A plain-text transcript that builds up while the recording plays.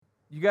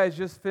You guys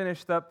just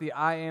finished up the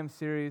I Am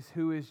series,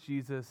 Who is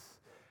Jesus?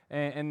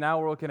 And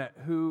now we're looking at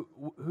who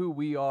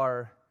we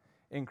are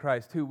in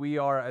Christ, who we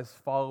are as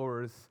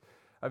followers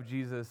of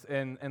Jesus.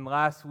 And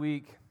last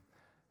week,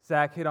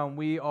 Zach hit on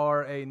we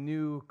are a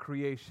new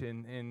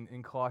creation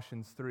in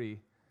Colossians 3.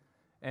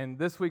 And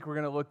this week we're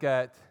going to look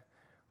at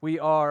we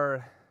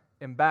are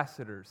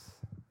ambassadors.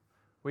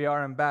 We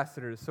are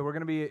ambassadors. So we're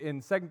going to be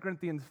in 2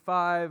 Corinthians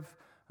 5,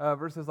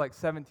 verses like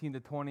 17 to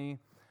 20.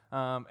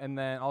 And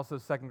then also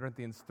 2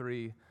 Corinthians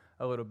 3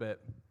 a little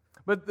bit.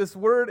 But this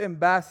word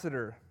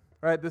ambassador,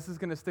 right, this is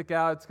going to stick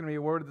out. It's going to be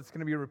a word that's going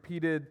to be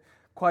repeated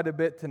quite a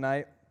bit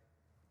tonight.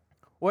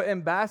 What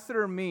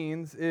ambassador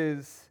means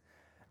is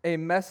a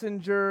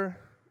messenger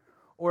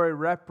or a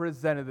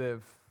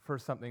representative for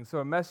something. So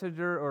a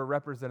messenger or a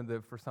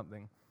representative for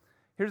something.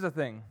 Here's the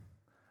thing.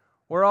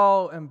 We're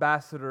all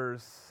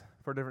ambassadors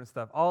for different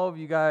stuff. All of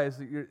you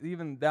guys, you're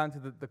even down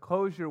to the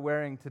clothes you're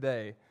wearing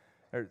today.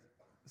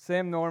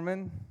 Sam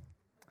Norman,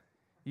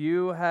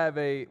 you have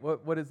a,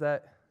 what is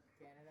that?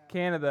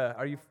 Canada.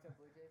 Are you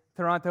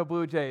Toronto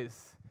Blue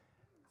Jays?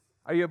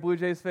 Are you a Blue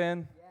Jays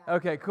fan? Yeah.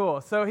 Okay,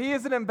 cool. So he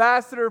is an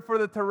ambassador for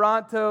the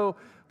Toronto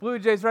Blue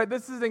Jays, right?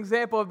 This is an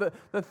example of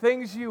the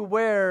things you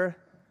wear,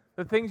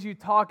 the things you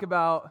talk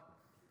about,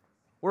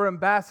 we're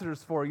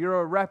ambassadors for.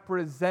 You're a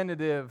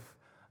representative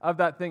of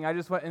that thing. I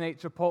just went and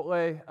ate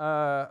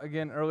Chipotle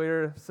again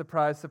earlier.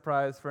 Surprise,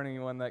 surprise for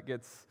anyone that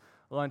gets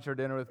lunch or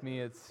dinner with me.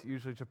 It's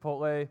usually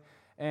Chipotle.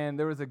 And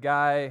there was a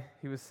guy,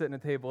 he was sitting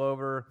at a table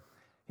over.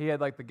 He had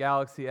like the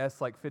Galaxy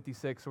S like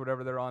 56 or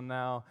whatever they're on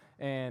now.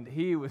 And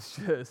he was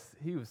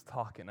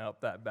talking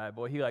up that bad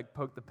boy. He like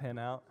poked the pen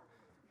out.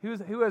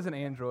 Who has an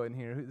Android in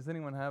here? Does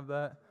anyone have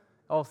that?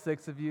 All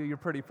 6 of you, you're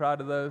pretty proud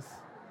of those?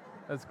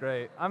 That's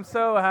great. I'm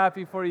so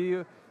happy for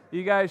you.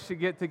 You guys should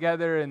get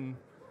together and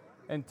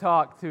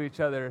talk to each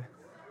other.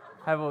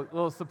 Have a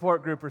little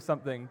support group or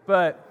something.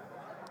 But,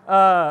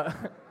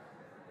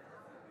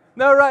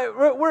 no, right,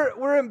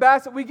 we're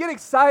ambassadors. We get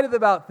excited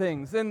about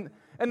things. And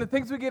the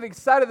things we get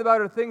excited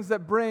about are things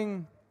that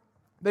bring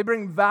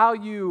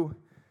value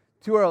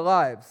to our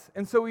lives.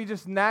 And so we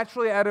just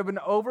naturally, out of an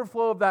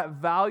overflow of that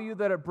value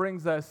that it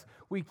brings us,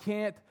 we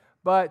can't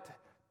but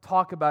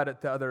talk about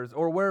it to others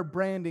or wear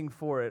branding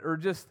for it or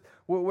just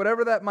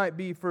whatever that might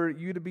be for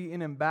you to be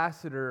an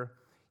ambassador.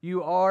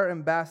 You are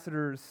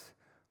ambassadors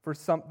for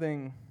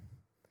something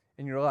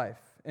in your life.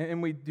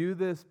 And we do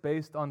this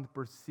based on the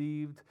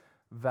perceived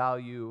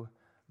value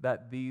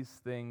that these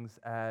things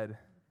add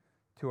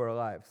to our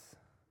lives.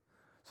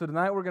 So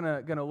tonight we're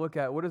gonna look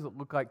at what does it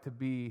look like to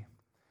be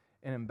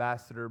an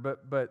ambassador.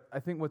 But I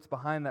think what's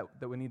behind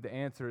that we need to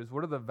answer is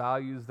what are the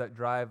values that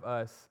drive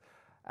us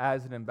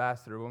as an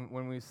ambassador?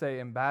 When we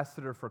say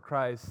ambassador for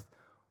Christ,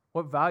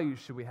 what values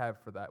should we have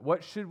for that?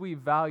 What should we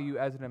value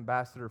as an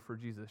ambassador for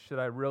Jesus? Should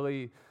I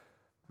really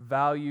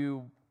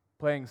value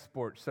playing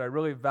sports? Should I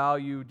really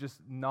value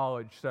just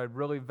knowledge? Should I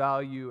really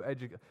value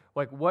education?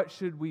 Like, what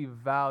should we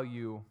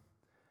value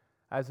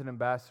as an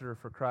ambassador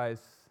for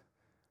Christ?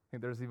 I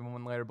think there's even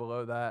one layer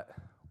below that.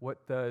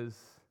 What does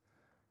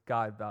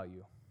God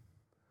value?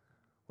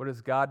 What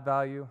does God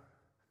value?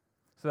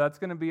 So that's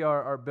going to be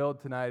our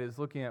build tonight, is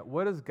looking at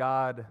what does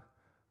God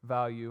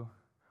value?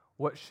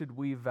 What should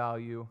we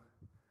value?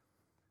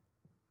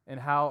 And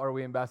how are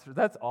we ambassadors?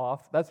 That's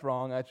off. That's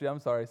wrong, actually.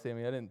 I'm sorry,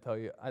 Sammy. I didn't tell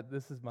you.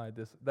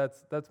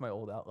 That's my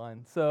old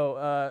outline.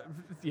 So,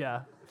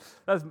 yeah,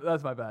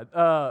 that's my bad.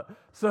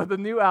 So the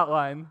new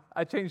outline,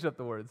 I changed up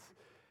the words,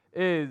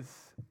 is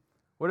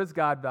what does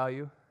God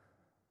value?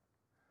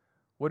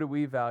 What do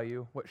we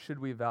value? What should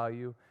we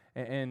value?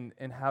 And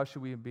how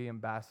should we be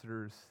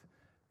ambassadors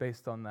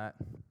based on that?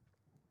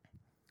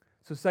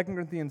 So 2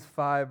 Corinthians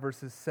 5,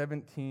 verses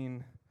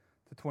 17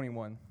 to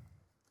 21.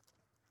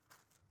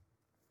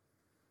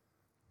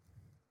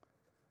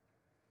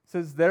 It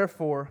says,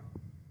 therefore,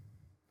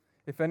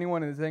 if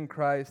anyone is in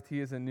Christ, he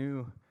is a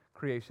new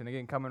creation.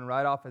 Again, coming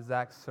right off of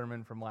Zach's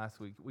sermon from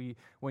last week.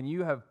 When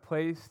you have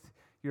placed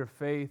your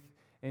faith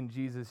in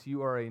Jesus,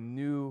 you are a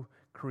new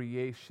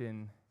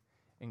creation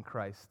in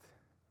Christ.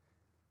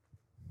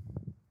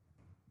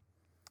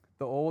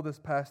 The old has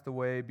passed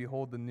away,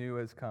 behold, the new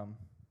has come.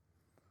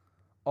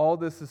 All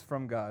this is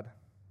from God,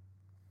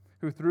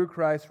 who through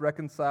Christ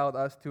reconciled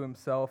us to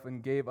himself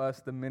and gave us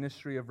the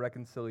ministry of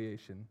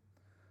reconciliation.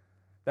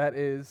 That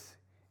is,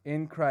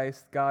 in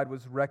Christ, God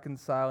was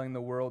reconciling the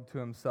world to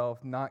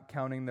himself, not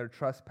counting their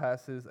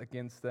trespasses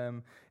against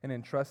them, and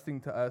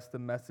entrusting to us the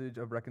message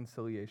of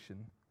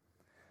reconciliation.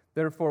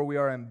 Therefore, we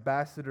are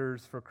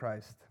ambassadors for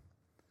Christ,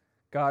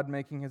 God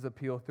making his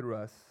appeal through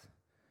us.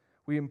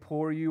 We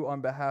implore you on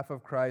behalf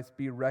of Christ,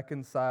 be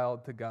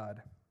reconciled to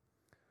God.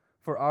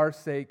 For our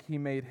sake, he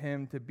made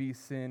him to be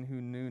sin who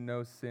knew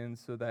no sin,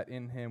 so that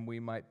in him we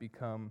might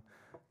become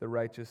the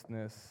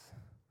righteousness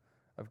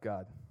of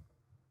God.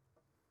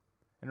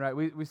 And right,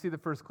 we see the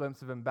first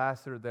glimpse of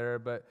ambassador there,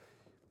 but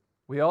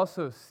we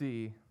also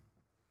see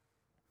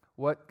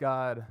what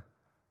God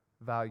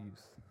values.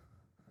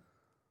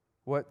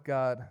 What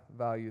God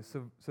values.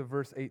 So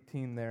verse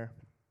 18 there.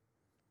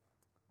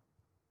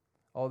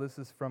 All this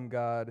is from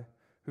God,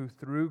 who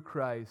through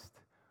Christ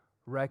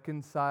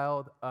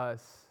reconciled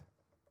us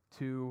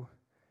to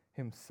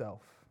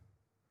himself.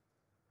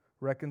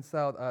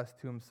 Reconciled us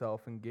to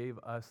himself and gave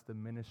us the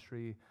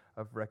ministry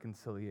of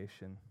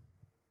reconciliation.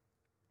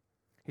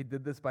 He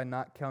did this by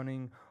not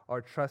counting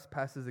our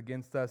trespasses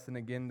against us. And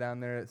again down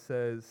there it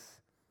says,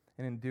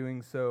 and in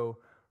doing so,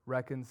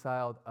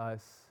 reconciled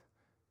us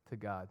to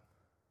God.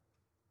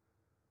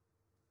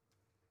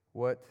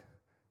 What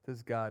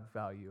does God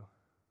value?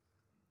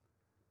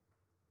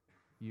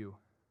 You,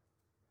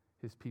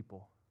 his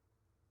people.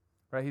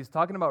 Right? He's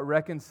talking about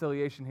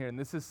reconciliation here, and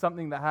this is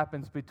something that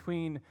happens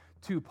between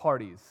two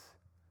parties.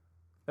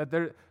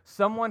 That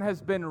someone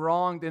has been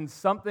wronged and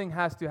something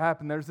has to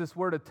happen. There's this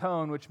word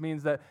atone, which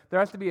means that there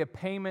has to be a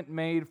payment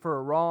made for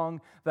a wrong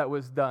that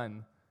was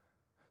done.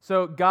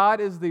 So God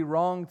is the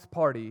wronged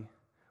party.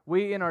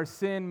 We in our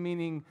sin,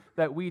 meaning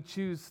that we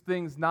choose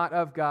things not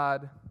of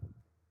God.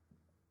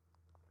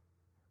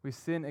 We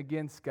sin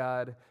against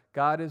God.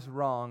 God is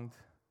wronged,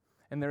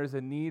 and there is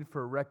a need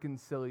for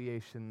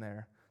reconciliation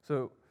there.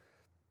 So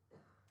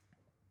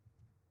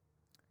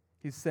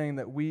he's saying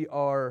that we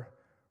are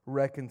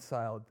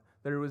reconciled.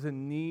 There was a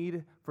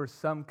need for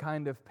some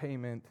kind of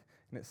payment,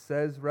 and it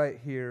says right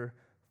here,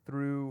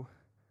 through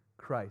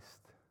Christ.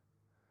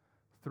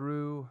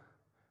 Through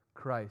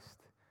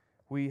Christ.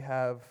 We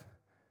have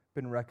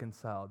been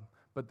reconciled.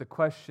 But the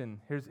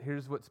question,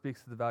 here's what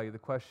speaks to the value. The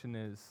question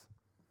is,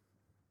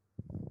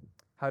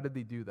 how did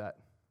he do that?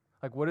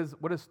 Like, what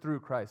does through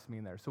Christ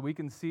mean there? So we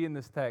can see in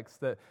this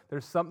text that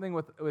there's something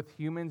with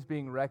humans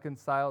being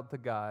reconciled to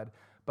God,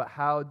 but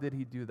how did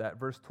he do that?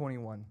 Verse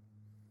 21.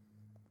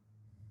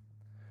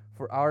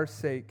 For our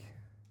sake,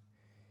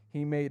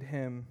 he made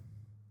him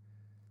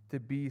to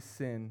be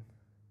sin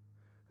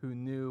who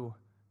knew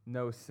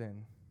no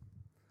sin,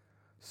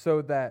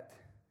 so that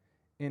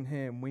in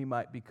him we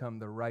might become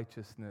the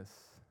righteousness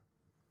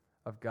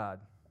of God.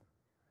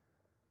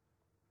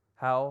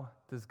 How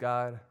does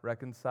God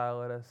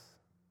reconcile us?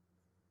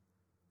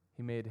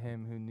 He made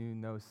him who knew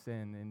no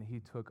sin, and he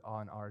took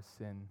on our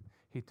sin.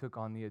 He took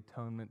on the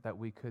atonement that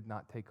we could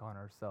not take on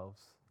ourselves.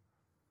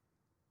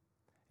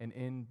 And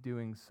in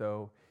doing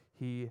so,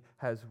 he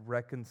has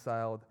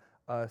reconciled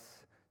us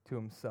to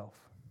himself.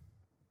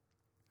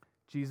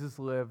 Jesus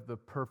lived the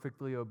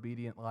perfectly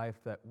obedient life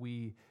that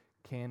we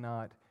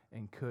cannot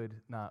and could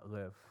not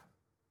live,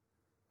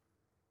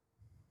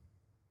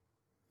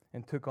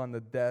 and took on the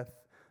death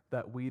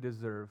that we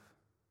deserve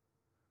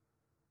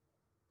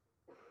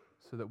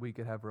so that we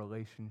could have a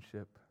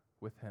relationship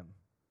with him.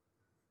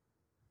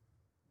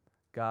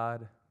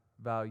 God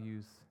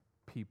values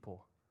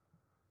people.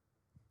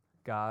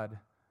 God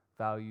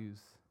values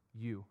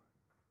you.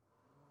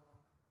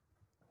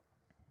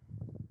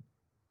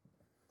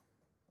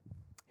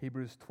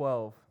 Hebrews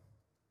 12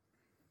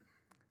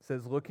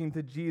 says, looking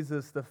to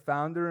Jesus, the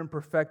founder and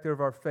perfecter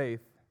of our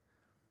faith,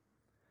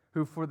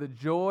 who for the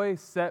joy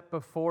set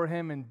before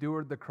him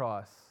endured the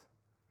cross.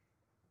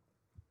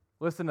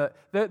 Listen,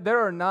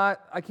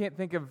 I can't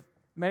think of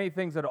many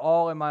things at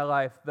all in my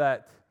life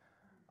that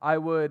I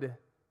would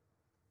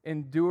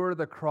endure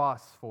the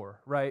cross for,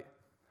 right?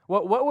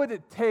 What would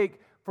it take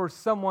for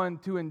someone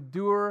to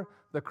endure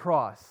the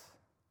cross?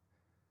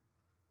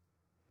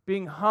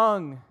 Being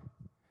hung,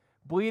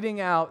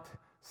 bleeding out,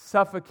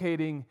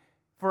 suffocating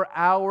for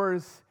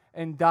hours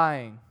and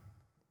dying.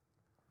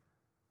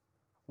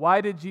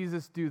 Why did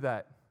Jesus do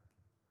that?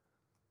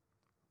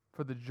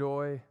 For the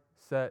joy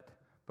set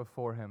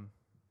before him.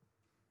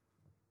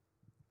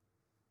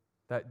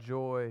 That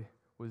joy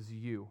was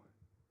you.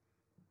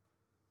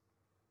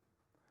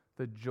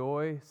 The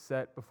joy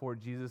set before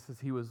Jesus as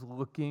he was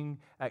looking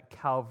at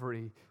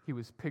Calvary, he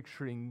was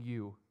picturing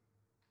you.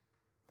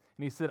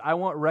 And he said, I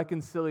want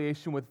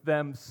reconciliation with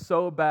them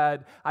so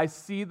bad. I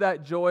see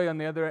that joy on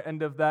the other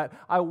end of that.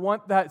 I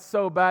want that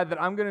so bad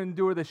that I'm going to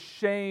endure the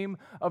shame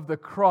of the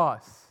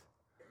cross.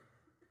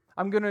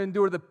 I'm going to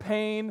endure the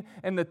pain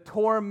and the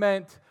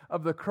torment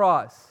of the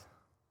cross.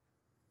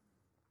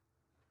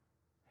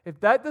 If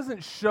that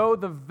doesn't show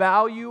the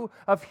value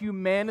of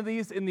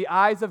humanities in the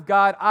eyes of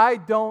God, I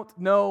don't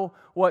know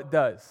what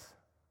does.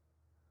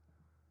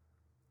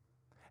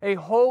 A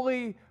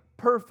holy,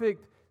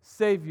 perfect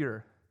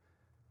Savior,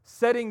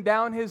 setting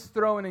down his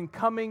throne and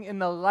coming in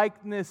the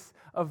likeness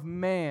of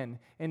man,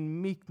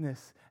 in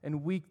meekness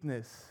and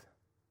weakness,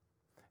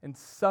 and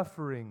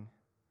suffering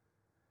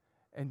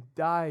and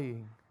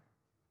dying,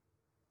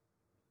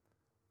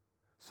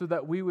 so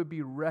that we would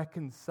be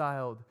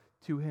reconciled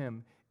to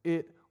him.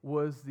 It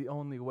was the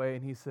only way,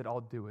 and he said, I'll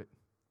do it,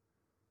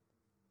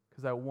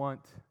 because I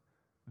want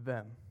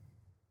them.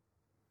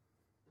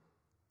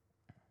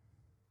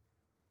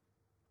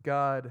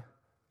 God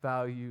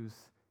values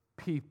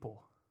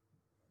people.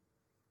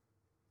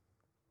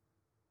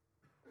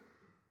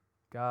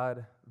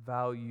 God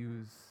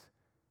values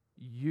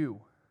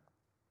you.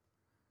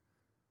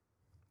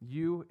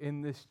 You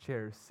in this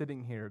chair,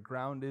 sitting here,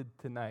 grounded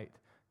tonight.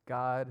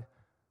 God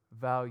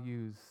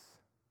values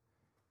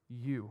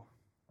you.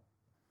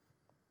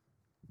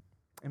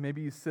 And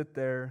maybe you sit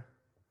there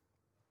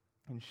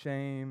and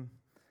shame,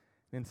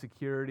 and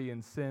insecurity,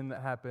 and sin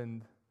that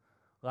happened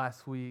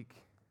last week,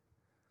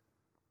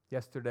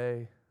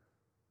 yesterday,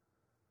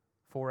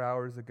 4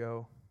 hours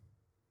ago.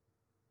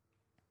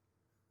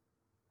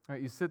 All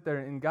right, you sit there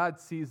and God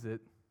sees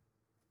it.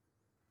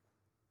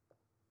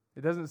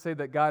 It doesn't say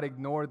that God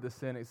ignored the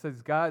sin. It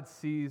says God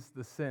sees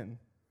the sin,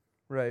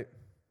 right?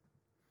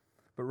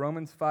 But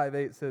Romans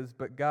 5:8 says,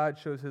 "But God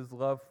shows His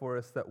love for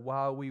us that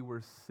while we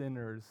were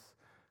sinners,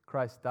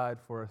 Christ died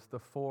for us." The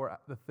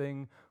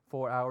thing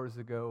 4 hours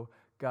ago,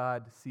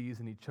 God sees,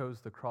 and He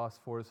chose the cross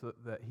for us so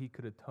that He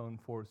could atone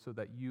for us, so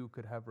that you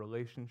could have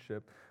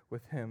relationship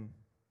with Him.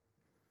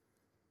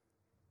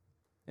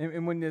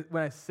 And when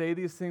I say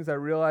these things, I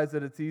realize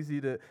that it's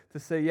easy to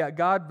say, yeah,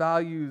 God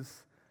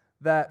values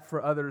that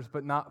for others,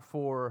 but not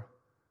for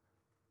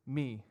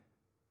me.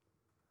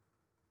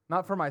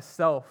 Not for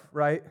myself,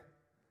 right?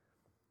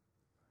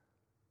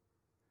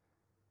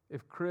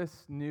 If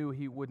Chris knew,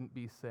 he wouldn't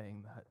be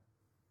saying that.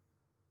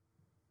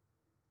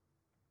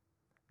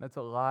 That's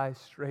a lie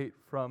straight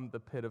from the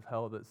pit of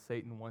hell that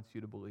Satan wants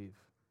you to believe.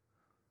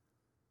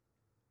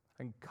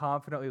 I can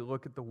confidently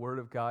look at the Word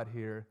of God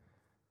here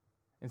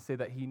and say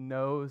that He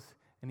knows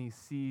and He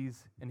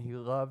sees and He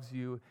loves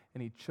you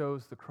and He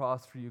chose the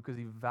cross for you because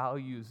He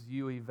values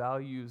you. He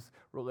values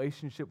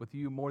relationship with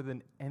you more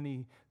than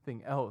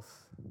anything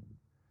else.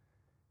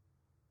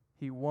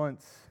 He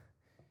wants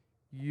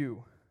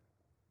you.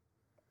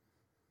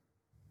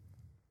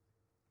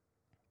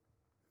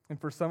 And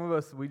for some of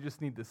us, we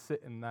just need to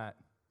sit in that.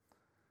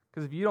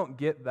 Because if you don't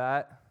get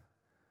that,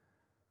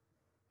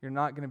 you're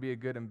not going to be a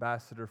good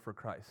ambassador for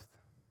Christ.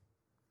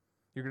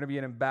 You're going to be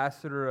an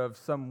ambassador of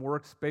some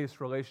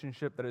works-based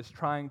relationship that is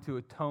trying to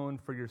atone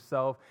for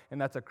yourself, and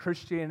that's a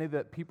Christianity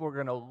that people are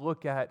going to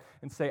look at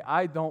and say,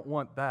 I don't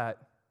want that.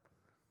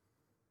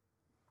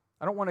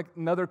 I don't want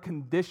another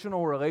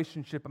conditional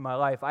relationship in my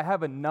life. I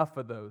have enough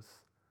of those.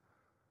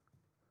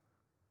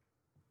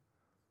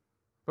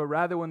 But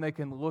rather, when they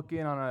can look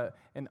in on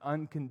an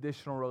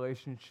unconditional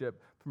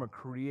relationship from a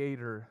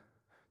creator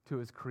to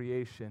his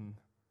creation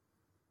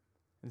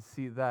and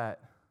see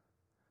that,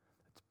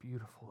 it's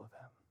beautiful of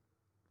them.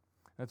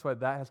 That's why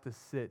that has to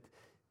sit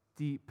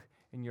deep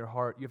in your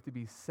heart. You have to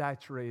be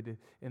saturated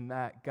in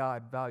that.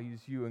 God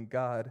values you and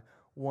God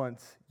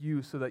wants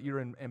you so that you're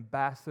an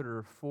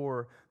ambassador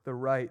for the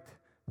right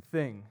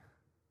thing.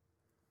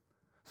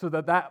 So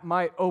that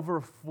might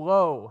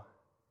overflow.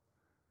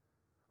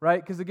 Right?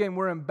 Because again,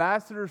 we're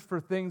ambassadors for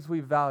things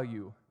we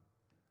value.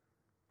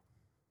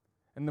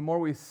 And the more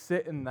we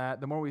sit in that,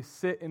 the more we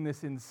sit in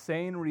this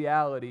insane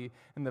reality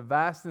and the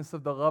vastness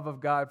of the love of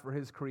God for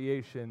His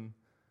creation,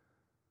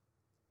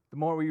 the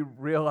more we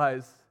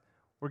realize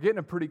we're getting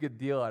a pretty good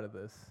deal out of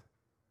this.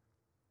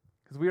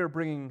 Because we are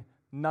bringing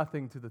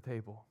nothing to the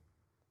table.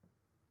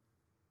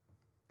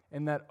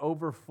 And that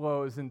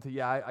overflows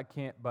into, I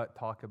can't but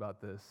talk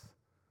about this.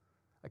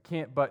 I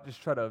can't but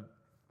just try to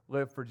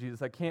live for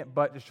Jesus. I can't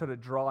but just try to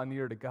draw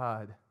near to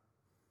God.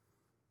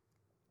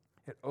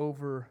 It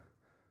overflows.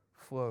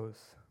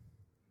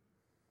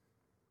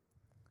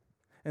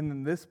 And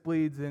then this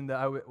bleeds into,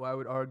 I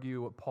would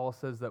argue, what Paul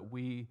says that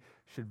we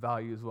should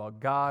value as well.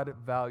 God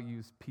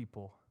values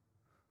people.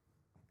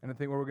 And I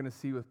think what we're going to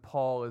see with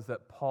Paul is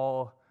that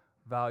Paul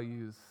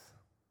values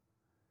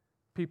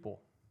people.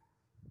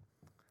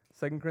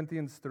 2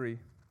 Corinthians 3,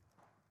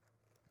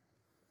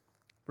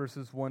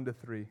 verses 1 to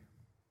 3.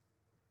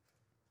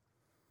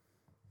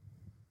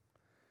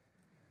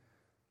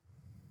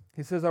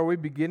 He says, "Are we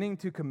beginning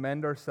to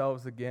commend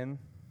ourselves again?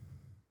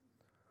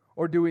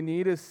 Or do we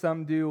need, as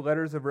some do,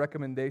 letters of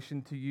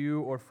recommendation to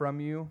you or from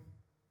you?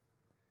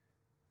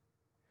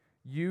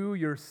 You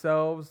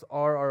yourselves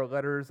are our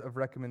letters of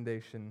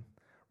recommendation,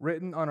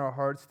 written on our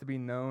hearts to be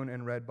known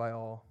and read by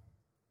all.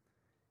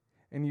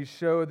 And you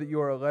show that you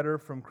are a letter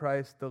from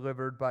Christ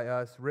delivered by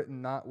us,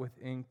 written not with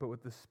ink, but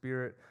with the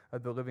Spirit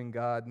of the living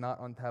God, not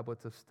on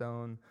tablets of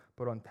stone,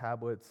 but on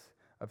tablets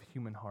of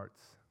human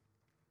hearts."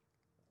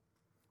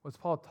 What's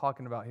Paul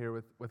talking about here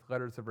with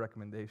letters of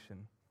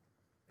recommendation?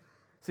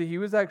 See, he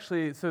was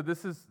actually, so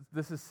this is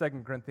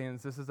 2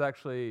 Corinthians. This is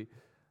actually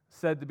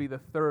said to be the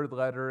third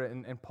letter,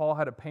 and Paul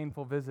had a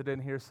painful visit in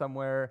here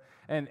somewhere,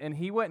 and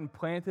he went and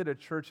planted a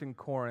church in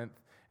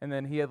Corinth, and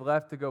then he had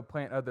left to go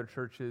plant other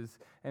churches.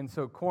 And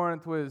so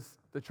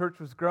the church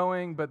was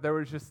growing, but there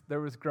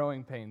was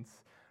growing pains,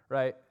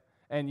 right?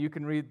 And you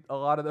can read a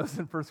lot of those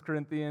in 1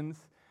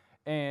 Corinthians,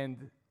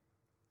 and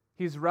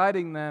he's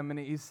writing them, and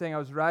he's saying, I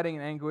was writing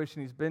in anguish,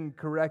 and he's been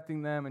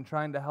correcting them and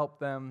trying to help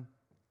them.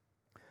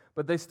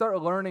 But they start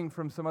learning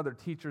from some other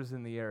teachers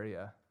in the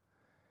area.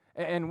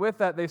 And with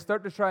that, they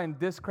start to try and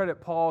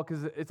discredit Paul,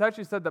 because it's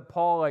actually said that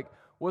Paul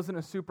wasn't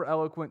a super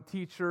eloquent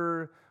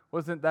teacher,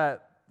 wasn't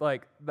that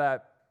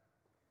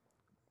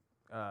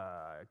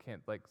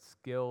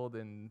skilled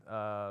in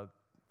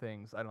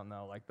things, I don't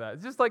know, like that.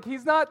 It's just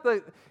he's not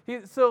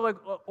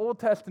Old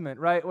Testament,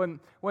 right?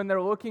 When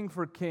they're looking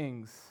for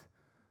kings,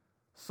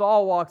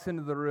 Saul walks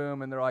into the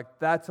room and they're like,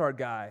 that's our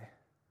guy.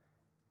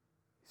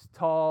 He's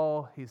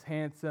tall, he's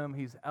handsome,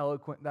 he's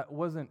eloquent. That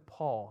wasn't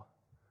Paul,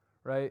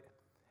 right?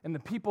 And the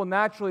people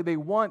naturally, they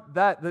want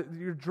that.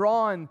 You're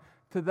drawn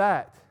to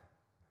that.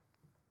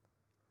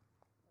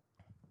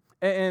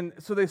 And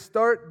so they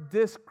start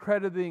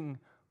discrediting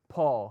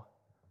Paul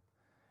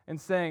and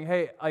saying,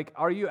 hey, like,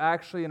 are you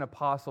actually an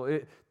apostle?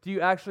 Do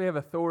you actually have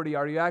authority?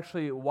 Are you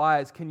actually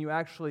wise? Can you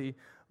actually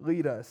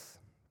lead us?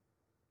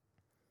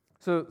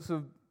 So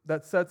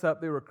that sets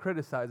up, they were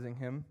criticizing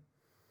him.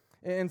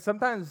 And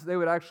sometimes they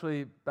would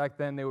actually, back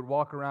then, they would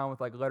walk around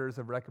with like letters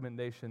of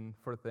recommendation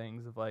for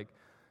things of like,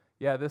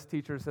 yeah, this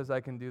teacher says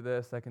I can do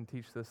this, I can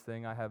teach this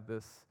thing, I have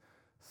this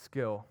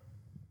skill.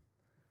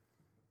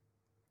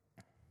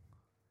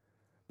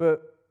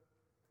 But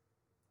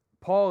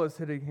Paul is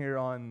hitting here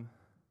on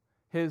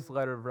his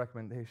letter of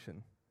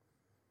recommendation.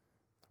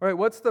 All right,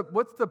 what's the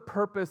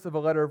purpose of a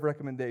letter of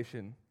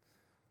recommendation?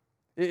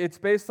 It's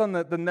based on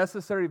the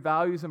necessary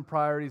values and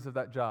priorities of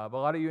that job. A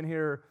lot of you in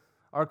here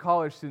are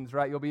college students,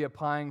 right? You'll be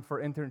applying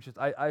for internships.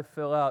 I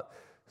fill out,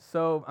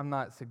 so I'm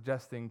not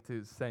suggesting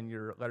to send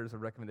your letters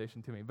of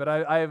recommendation to me, but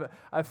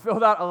I've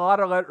filled out a lot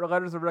of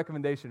letters of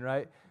recommendation,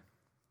 right?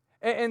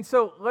 And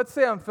so let's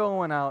say I'm filling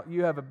one out.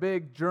 You have a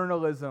big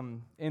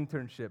journalism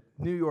internship,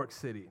 New York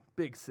City,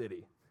 big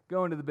city.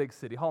 Going to the big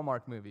city,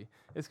 Hallmark movie.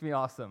 It's going to be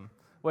awesome.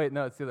 Wait,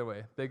 no, it's the other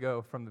way. They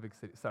go from the big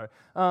city. Sorry.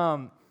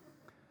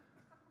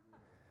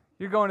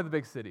 You're going to the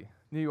big city,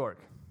 New York.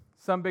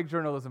 Some big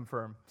journalism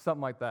firm,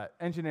 something like that.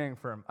 Engineering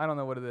firm. I don't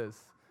know what it is.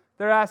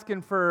 They're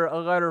asking for a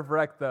letter of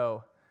rec,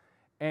 though.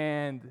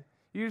 And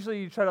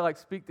usually you try to like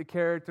speak to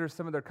characters,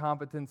 some of their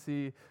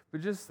competency.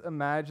 But just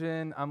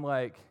imagine I'm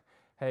like,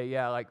 hey,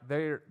 yeah, like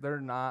they're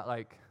not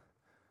like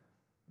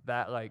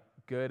that like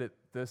good at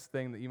this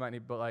thing that you might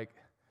need, but like,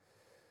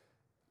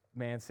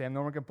 man, Sam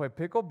Norman can play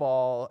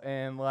pickleball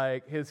and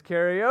like his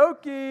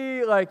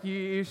karaoke, like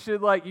you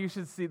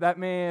should see that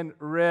man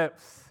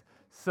rips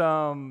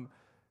some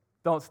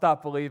Don't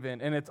Stop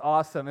Believing, and it's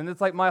awesome. And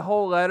it's like my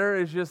whole letter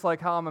is just like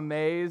how I'm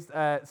amazed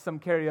at some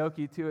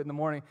karaoke to it in the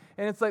morning.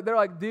 And it's like they're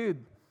like,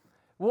 dude,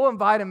 we'll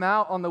invite him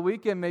out on the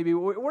weekend maybe.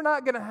 We're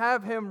not going to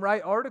have him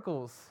write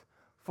articles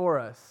for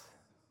us.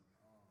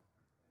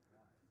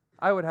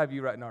 I would have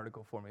you write an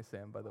article for me,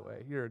 Sam, by the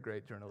way. You're a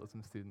great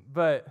journalism student.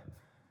 But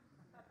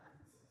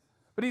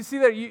you see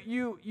that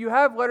you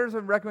have letters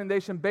of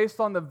recommendation based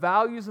on the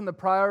values and the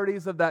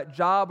priorities of that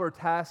job or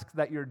task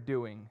that you're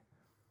doing.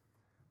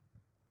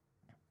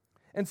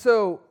 And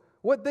so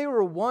what they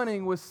were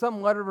wanting was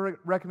some letter of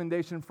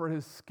recommendation for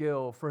his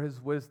skill, for his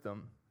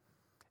wisdom.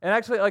 And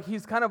actually, like,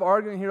 he's kind of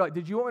arguing here, like,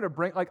 did you want me to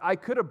bring, like, I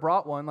could have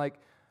brought one. Like,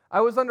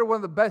 I was under one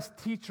of the best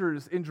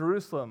teachers in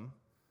Jerusalem.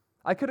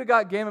 I could have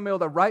got Gamaliel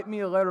to write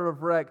me a letter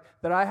of rec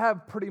that I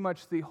have pretty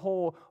much the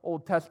whole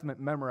Old Testament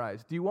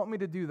memorized. Do you want me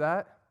to do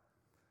that?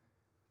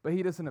 But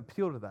he doesn't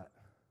appeal to that.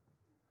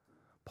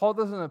 Paul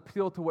doesn't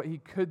appeal to what he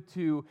could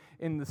do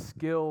in the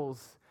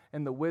skills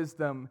and the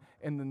wisdom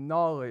and the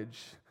knowledge.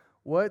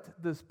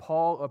 What does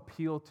Paul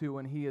appeal to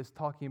when he is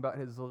talking about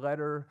his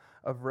letter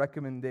of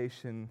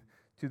recommendation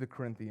to the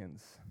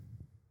Corinthians?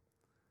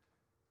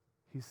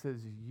 He says,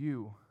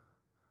 you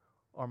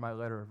are my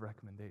letter of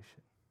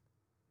recommendation.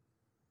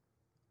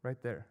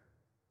 Right there.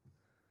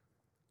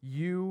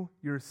 You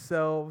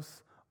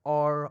yourselves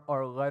are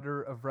our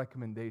letter of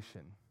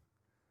recommendation.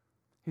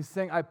 He's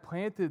saying, I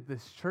planted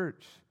this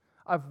church.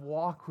 I've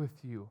walked with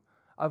you.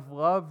 I've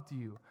loved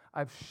you.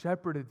 I've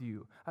shepherded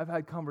you. I've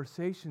had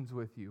conversations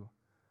with you.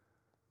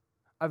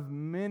 I've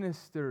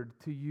ministered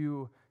to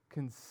you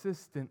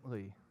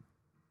consistently.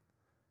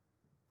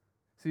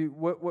 See,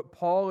 what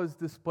Paul is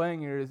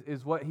displaying here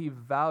is what he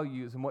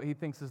values and what he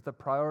thinks is the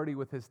priority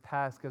with his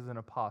task as an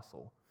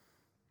apostle.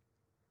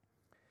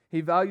 He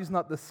values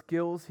not the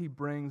skills he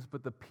brings,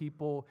 but the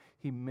people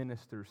he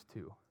ministers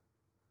to.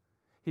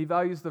 He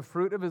values the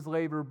fruit of his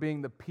labor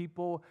being the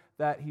people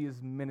that he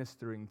is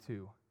ministering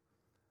to.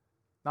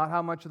 Not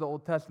how much of the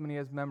Old Testament he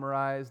has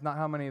memorized, not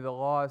how many of the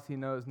laws he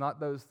knows, not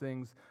those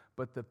things,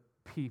 but the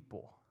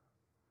people.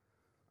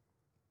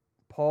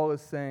 Paul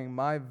is saying,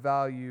 my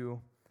value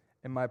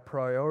and my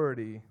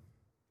priority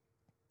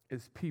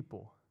is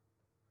people.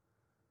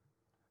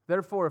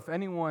 Therefore, if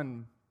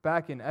anyone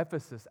back in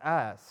Ephesus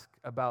asks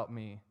about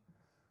me,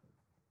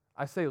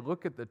 I say,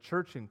 look at the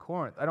church in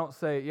Corinth. I don't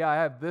say, yeah, I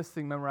have this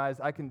thing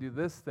memorized, I can do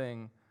this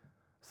thing.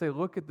 I say,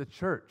 look at the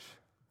church.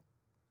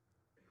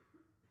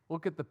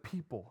 Look at the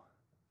people.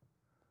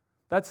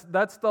 That's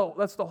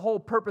the whole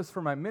purpose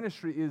for my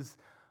ministry is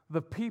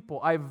the people.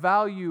 I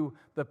value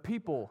the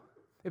people.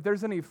 If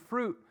there's any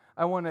fruit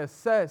I want to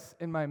assess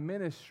in my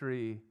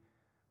ministry,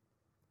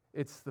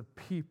 it's the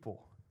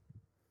people.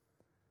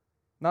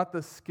 Not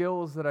the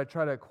skills that I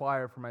try to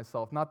acquire for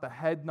myself, not the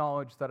head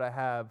knowledge that I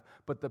have,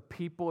 but the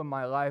people in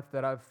my life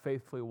that I've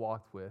faithfully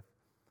walked with.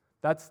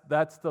 That's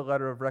the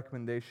letter of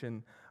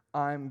recommendation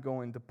I'm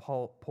going to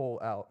pull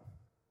out.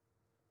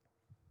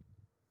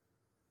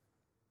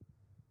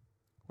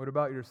 What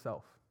about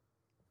yourself?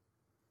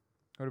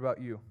 What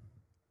about you?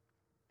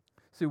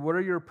 See, what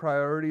are your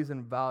priorities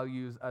and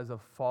values as a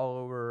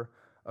follower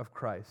of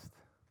Christ?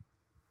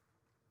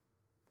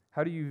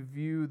 How do you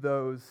view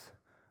those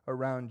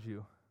around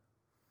you?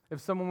 If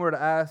someone were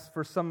to ask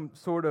for some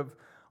sort of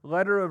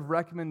letter of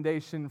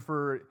recommendation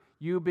for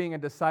you being a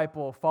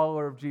disciple, a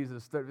follower of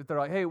Jesus, they're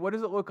like, hey, what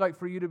does it look like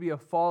for you to be a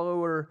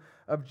follower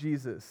of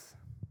Jesus?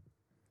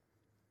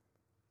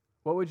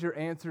 What would your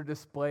answer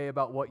display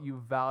about what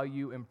you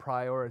value and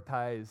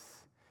prioritize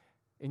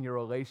in your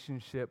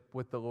relationship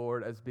with the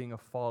Lord as being a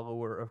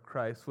follower of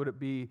Christ? Would it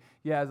be,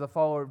 as a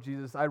follower of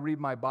Jesus, I read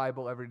my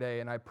Bible every day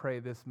and I pray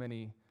this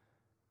many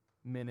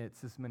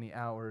minutes, this many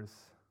hours,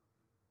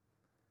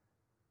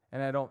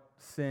 and I don't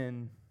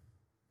sin.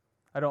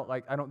 I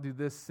don't do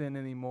this sin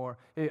anymore.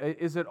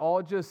 Is it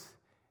all just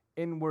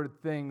inward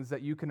things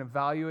that you can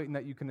evaluate and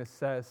that you can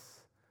assess,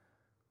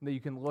 that you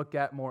can look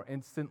at more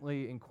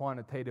instantly and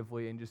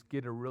quantitatively and just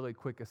get a really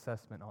quick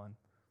assessment on?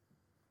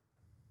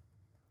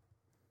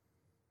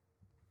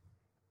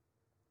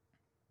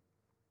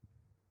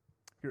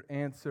 Your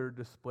answer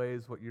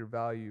displays what you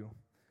value.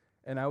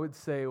 And I would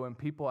say when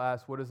people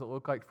ask, what does it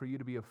look like for you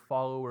to be a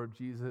follower of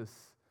Jesus,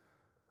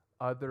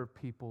 other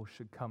people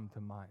should come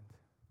to mind.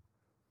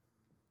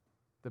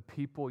 The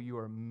people you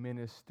are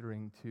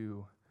ministering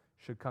to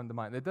should come to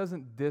mind. It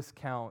doesn't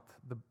discount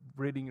the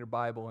reading your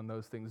Bible and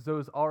those things.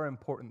 Those are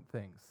important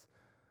things.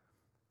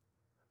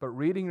 But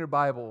reading your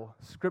Bible,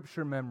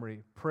 scripture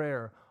memory,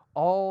 prayer,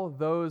 all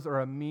those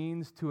are a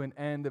means to an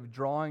end of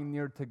drawing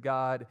near to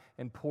God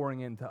and pouring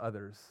into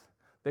others.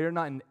 They are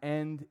not an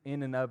end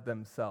in and of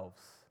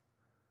themselves.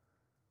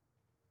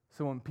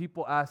 So when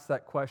people ask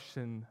that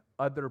question,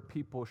 other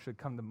people should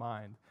come to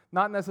mind.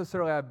 Not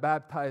necessarily I've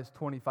baptized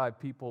 25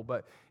 people,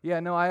 but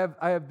I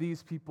have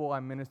these people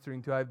I'm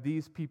ministering to. I have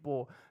these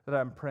people that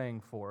I'm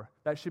praying for.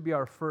 That should be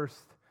our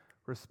first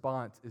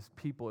response, is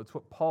people. It's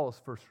what Paul's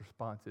first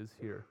response is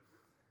here,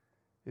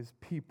 is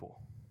people.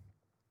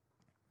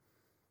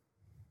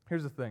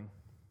 Here's the thing.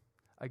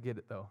 I get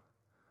it though.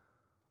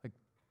 Like,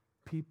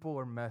 people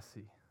are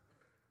messy.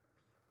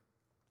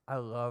 I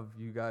love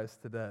you guys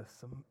to death.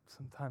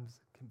 Sometimes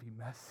it can be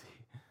messy.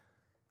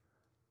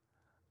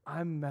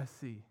 I'm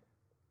messy.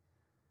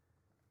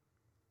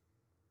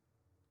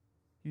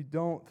 You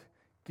don't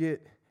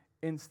get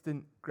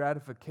instant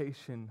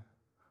gratification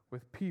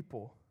with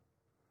people,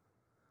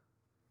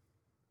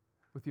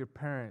 with your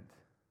parent,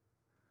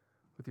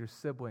 with your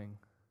sibling,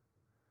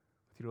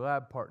 with your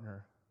lab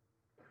partner,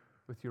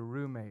 with your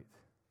roommate,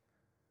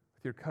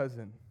 with your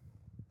cousin.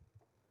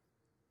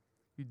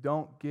 You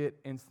don't get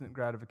instant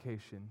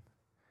gratification,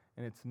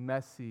 and it's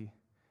messy,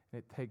 and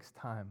it takes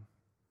time.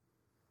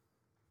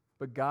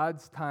 But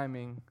God's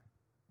timing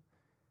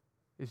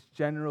is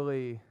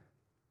generally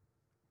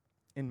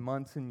in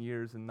months and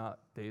years and not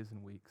days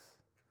and weeks,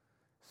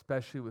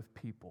 especially with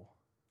people.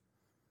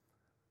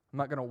 I'm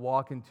not going to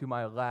walk into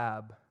my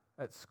lab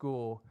at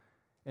school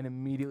and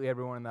immediately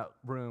everyone in that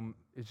room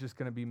is just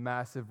going to be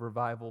massive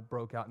revival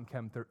broke out in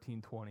Chem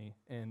 1320,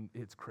 and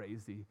it's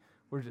crazy.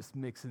 We're just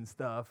mixing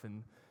stuff,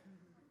 and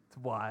it's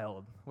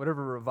wild.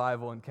 Whatever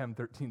revival in Chem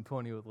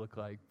 1320 would look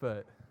like,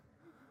 but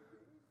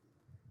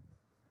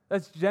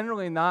that's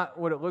generally not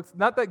what it looks.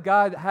 Not that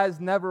God has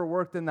never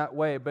worked in that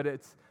way, but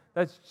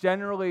that's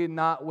generally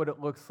not what it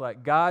looks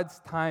like.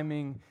 God's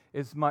timing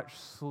is much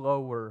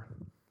slower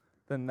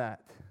than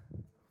that.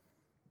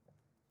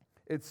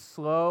 It's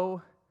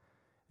slow,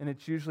 and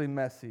it's usually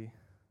messy.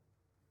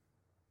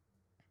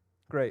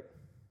 Great.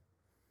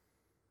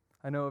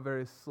 I know a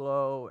very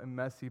slow and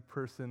messy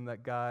person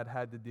that God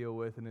had to deal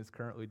with and is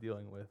currently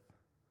dealing with.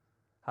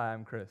 Hi,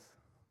 I'm Chris.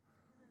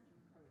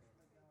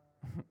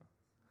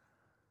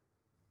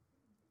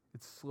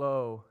 It's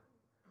slow,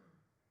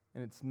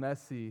 and it's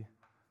messy.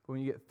 But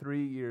when you get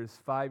 3 years,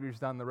 5 years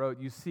down the road,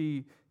 you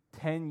see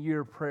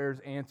 10-year prayers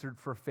answered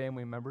for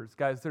family members.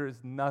 Guys, there is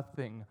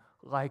nothing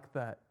like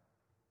that.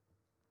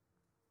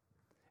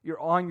 You're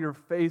on your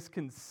face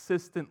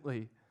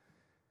consistently.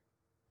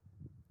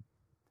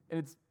 And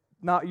it's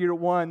not year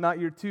 1, not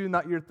year 2,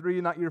 not year 3,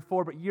 not year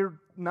 4, but year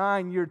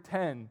 9, year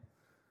 10. And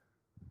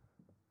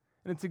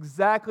it's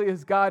exactly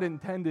as God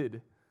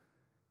intended.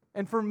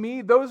 And for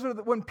me,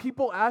 when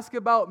people ask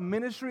about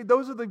ministry,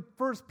 those are the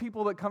first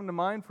people that come to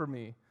mind for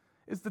me.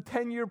 It's the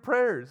 10-year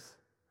prayers.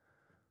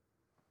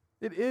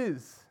 It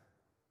is.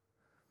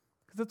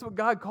 Because that's what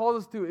God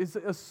calls us to, is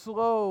a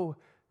slow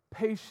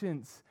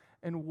patience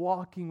and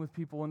walking with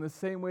people in the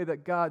same way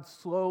that God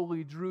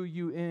slowly drew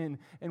you in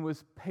and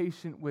was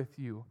patient with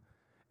you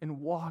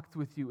and walked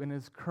with you and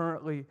is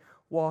currently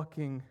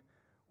walking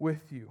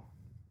with you.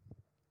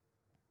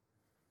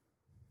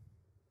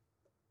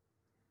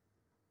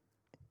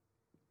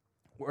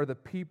 Are the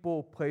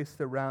people placed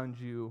around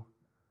you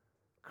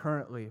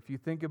currently, if you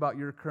think about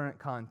your current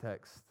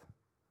context,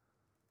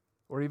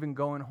 or even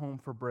going home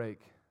for break,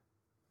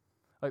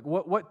 like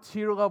what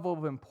tier level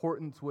of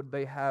importance would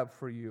they have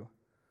for you?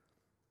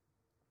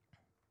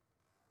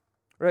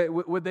 Right?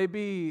 Would they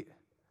be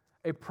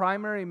a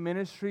primary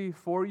ministry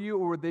for you,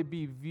 or would they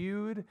be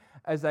viewed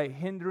as a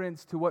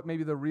hindrance to what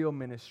maybe the real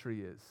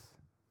ministry is?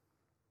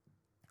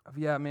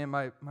 Yeah, man,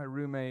 my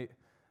roommate,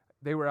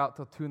 they were out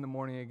till 2 in the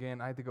morning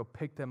again. I had to go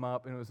pick them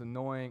up, and it was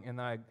annoying,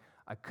 and I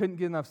couldn't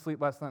get enough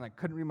sleep last night. I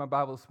couldn't read my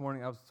Bible this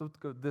morning. I was supposed to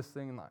go to this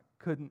thing, and I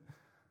couldn't.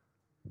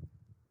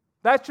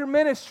 That's your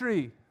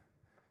ministry.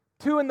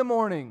 2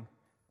 a.m,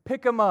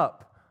 pick them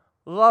up,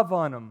 love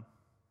on them.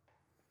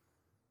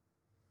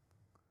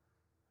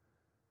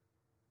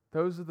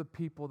 Those are the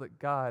people that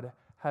God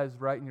has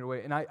right in your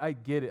way. And I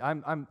get it. I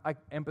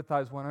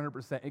empathize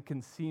 100%. It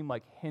can seem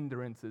like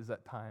hindrances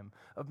at times.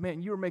 Of,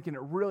 man, you were making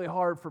it really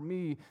hard for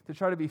me to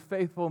try to be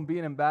faithful and be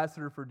an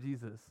ambassador for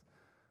Jesus.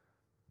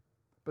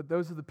 But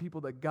those are the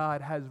people that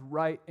God has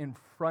right in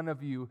front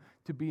of you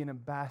to be an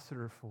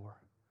ambassador for.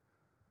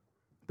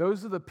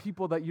 Those are the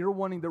people that you're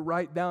wanting to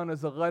write down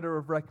as a letter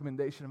of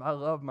recommendation. I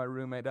love my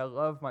roommate. I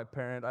love my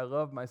parent. I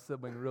love my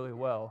sibling really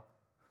well.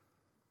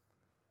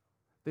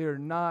 They are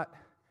not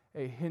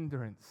a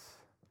hindrance.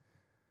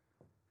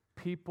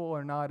 People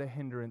are not a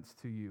hindrance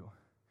to you.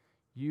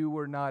 You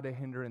are not a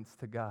hindrance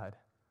to God.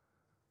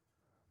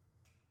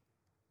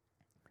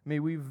 May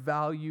we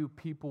value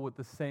people with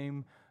the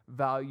same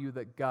value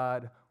that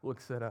God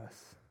looks at us.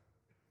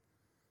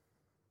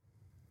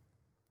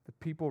 The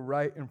people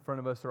right in front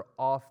of us are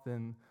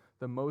often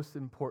the most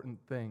important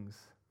things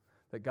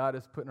that God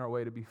has put in our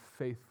way to be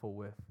faithful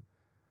with.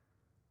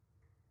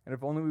 And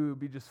if only we would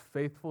be just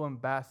faithful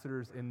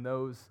ambassadors in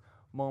those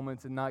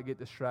moments and not get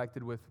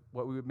distracted with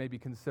what we would maybe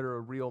consider a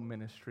real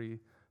ministry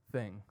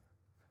thing.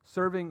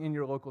 Serving in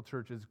your local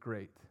church is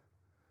great.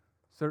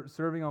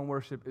 Serving on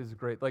worship is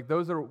great. Like,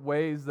 those are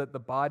ways that the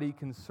body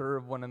can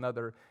serve one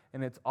another,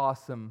 and it's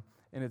awesome,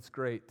 and it's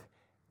great.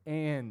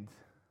 And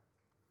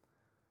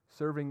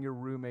serving your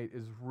roommate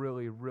is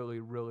really, really,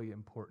 really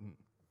important.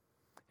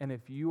 And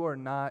if you are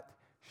not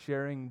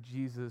sharing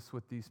Jesus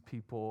with these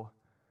people,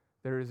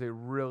 there is a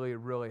really,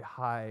 really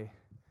high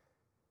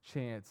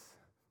chance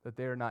that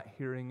they are not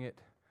hearing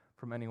it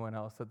from anyone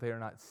else, that they are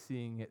not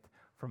seeing it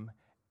from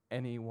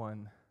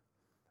anyone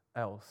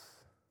else.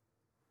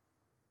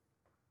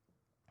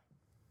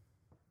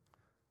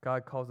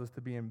 God calls us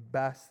to be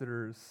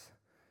ambassadors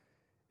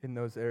in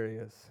those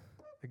areas.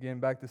 Again,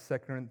 back to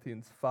 2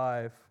 Corinthians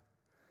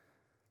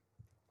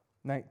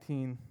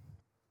 5:19.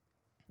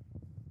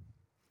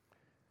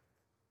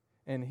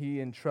 And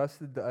he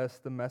entrusted to us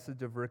the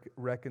message of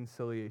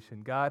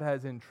reconciliation. God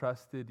has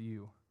entrusted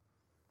you.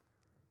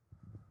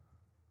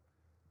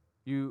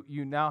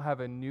 You now have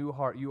a new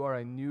heart. You are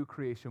a new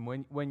creation.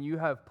 When you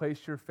have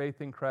placed your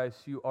faith in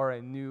Christ, you are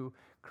a new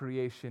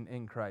creation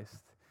in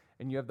Christ.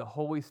 And you have the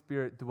Holy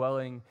Spirit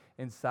dwelling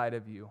inside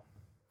of you.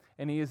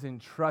 And he is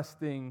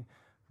entrusting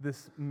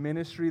this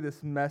ministry,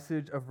 this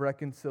message of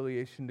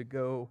reconciliation to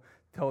go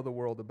tell the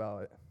world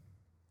about it.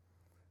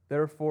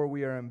 Therefore,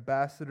 we are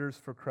ambassadors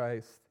for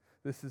Christ.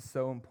 This is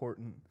so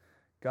important.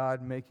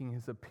 God making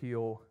his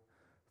appeal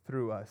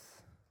through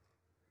us.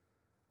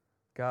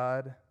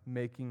 God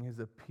making his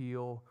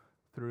appeal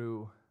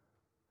through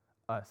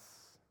us.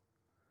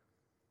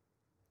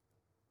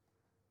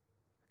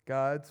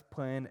 God's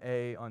plan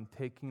A on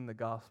taking the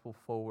gospel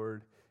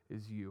forward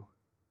is you,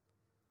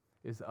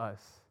 is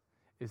us,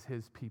 is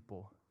his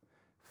people,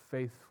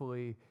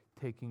 faithfully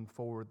taking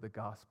forward the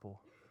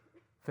gospel,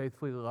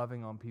 faithfully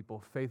loving on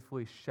people,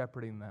 faithfully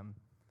shepherding them,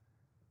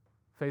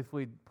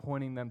 faithfully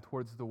pointing them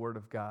towards the Word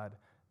of God.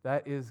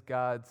 That is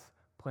God's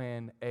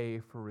plan A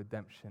for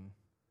redemption,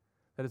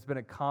 that has been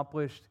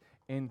accomplished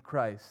in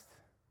Christ,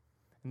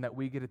 and that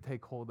we get to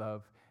take hold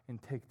of and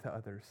take to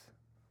others.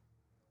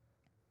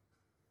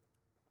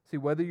 See,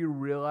 whether you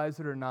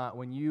realize it or not,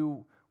 when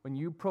you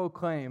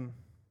proclaim,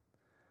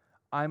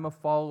 I'm a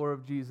follower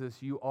of Jesus,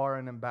 you are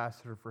an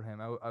ambassador for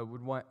him. I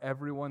would want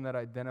everyone that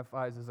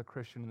identifies as a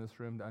Christian in this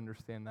room to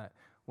understand that.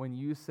 When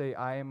you say,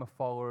 I am a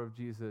follower of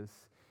Jesus,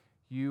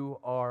 you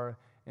are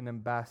an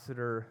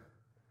ambassador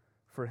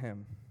for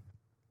him.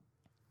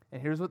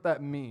 And here's what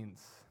that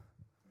means.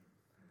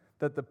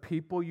 That the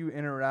people you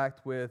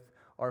interact with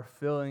are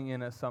filling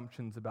in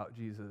assumptions about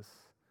Jesus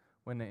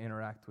when they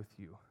interact with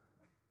you.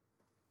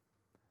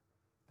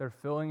 They're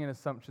filling in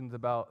assumptions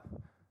about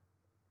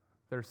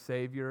their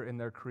Savior and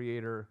their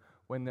Creator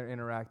when they're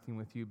interacting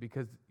with you,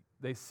 because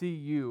they see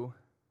you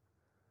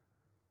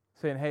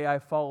saying, hey, I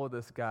follow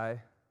this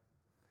guy.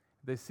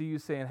 They see you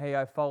saying, hey,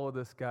 I follow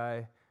this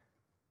guy,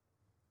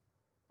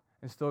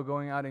 and still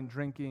going out and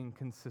drinking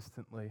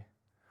consistently,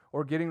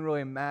 or getting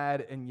really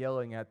mad and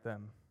yelling at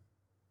them.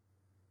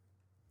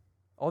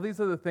 All these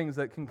other things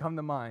that can come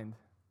to mind.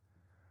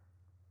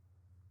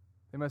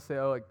 They must say,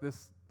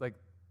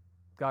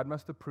 God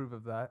must approve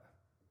of that.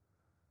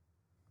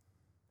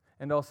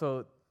 And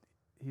also,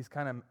 he's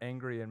kind of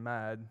angry and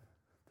mad.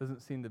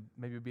 Doesn't seem to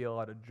maybe be a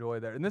lot of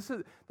joy there.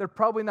 And they're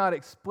probably not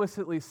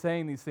explicitly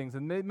saying these things,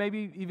 and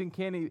maybe even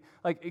can't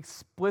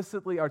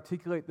explicitly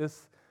articulate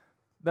this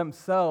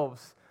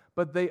themselves,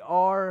 but they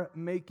are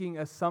making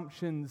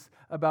assumptions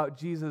about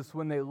Jesus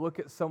when they look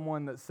at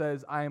someone that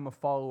says, I am a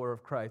follower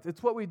of Christ.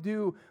 It's what we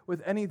do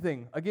with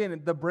anything.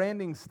 Again, the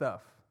branding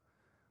stuff.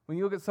 When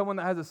you look at someone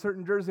that has a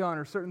certain jersey on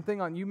or a certain thing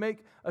on, you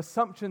make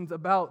assumptions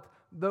about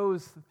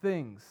those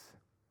things.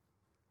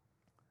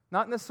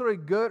 Not necessarily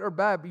good or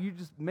bad, but you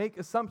just make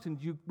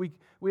assumptions.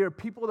 We are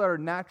people that are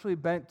naturally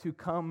bent to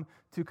come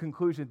to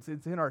conclusions.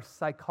 It's in our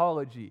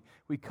psychology.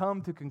 We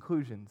come to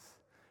conclusions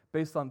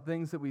based on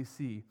things that we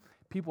see.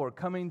 People are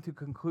coming to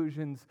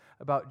conclusions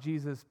about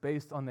Jesus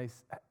based on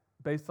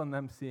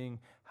them seeing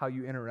how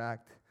you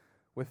interact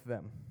with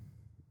them.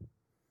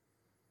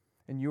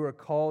 And you are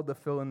called to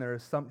fill in their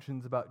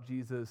assumptions about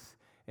Jesus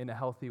in a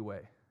healthy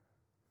way.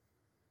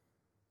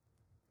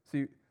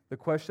 See, the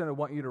question I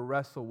want you to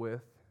wrestle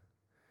with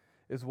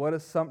is, what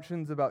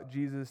assumptions about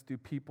Jesus do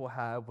people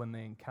have when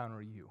they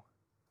encounter you?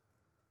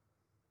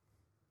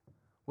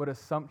 What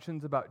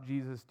assumptions about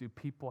Jesus do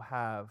people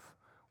have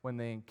when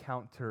they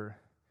encounter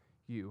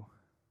you?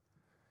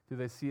 Do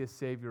they see a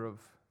Savior of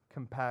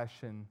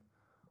compassion,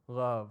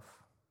 love,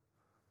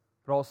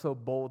 but also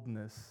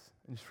boldness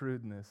and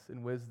shrewdness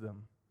and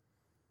wisdom?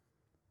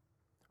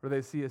 Or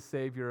they see a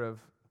Savior of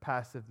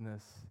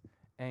passiveness,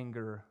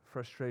 anger,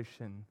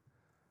 frustration,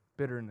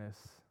 bitterness?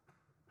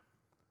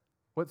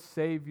 What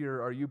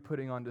Savior are you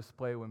putting on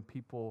display when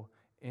people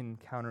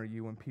encounter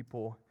you, when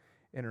people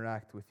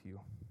interact with you?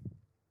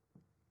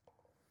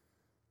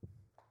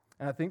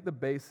 And I think the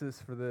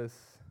basis for this,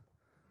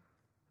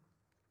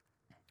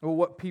 or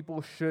what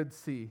people should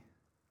see,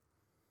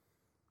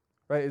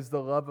 right, is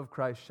the love of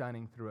Christ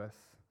shining through us.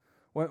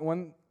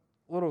 One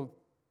little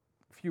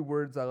few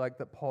words I like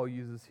that Paul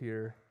uses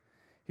here.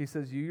 He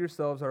says, "You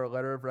yourselves are a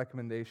letter of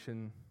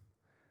recommendation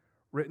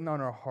written on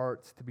our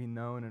hearts to be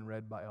known and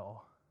read by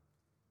all."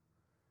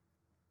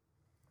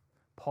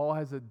 Paul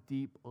has a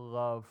deep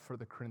love for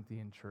the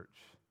Corinthian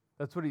church.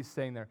 That's what he's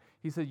saying there.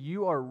 He said,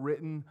 "You are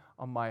written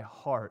on my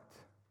heart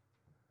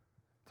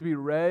to be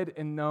read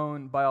and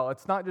known by all."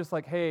 It's not just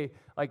like, hey,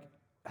 like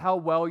how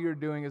well you're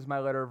doing is my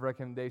letter of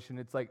recommendation.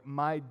 It's like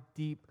my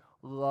deep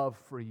love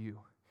for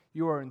you.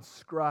 You are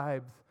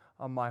inscribed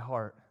on my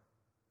heart.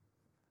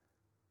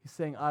 He's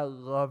saying, I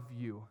love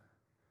you.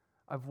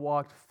 I've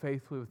walked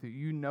faithfully with you.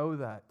 You know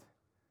that.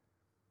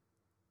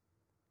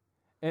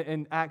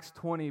 In Acts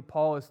 20,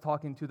 Paul is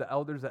talking to the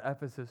elders at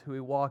Ephesus who he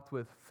walked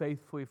with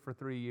faithfully for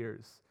 3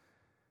 years.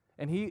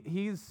 And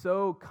he's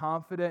so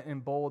confident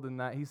and bold in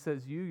that. He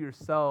says, you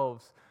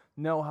yourselves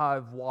know how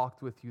I've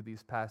walked with you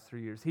these past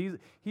 3 years. He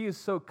is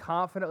so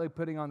confidently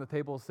putting on the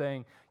table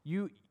saying,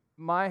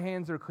 my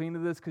hands are clean to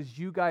this because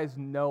you guys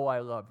know I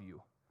love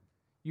you.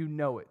 You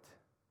know it.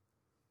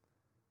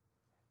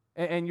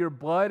 And your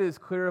blood is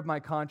clear of my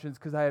conscience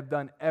because I have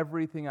done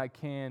everything I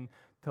can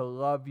to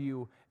love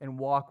you and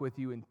walk with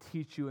you and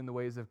teach you in the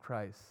ways of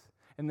Christ.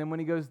 And then when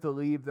he goes to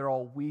leave, they're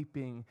all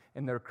weeping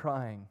and they're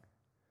crying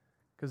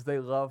because they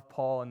love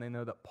Paul and they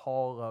know that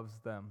Paul loves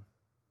them.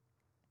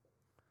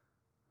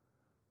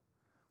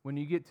 When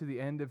you get to the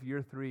end of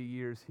your 3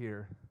 years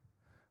here,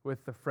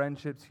 with the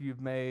friendships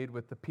you've made,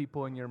 with the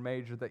people in your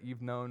major that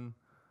you've known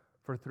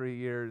for 3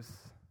 years,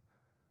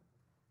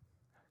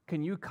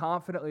 can you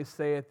confidently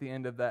say at the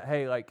end of that,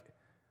 hey, like,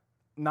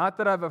 not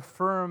that I've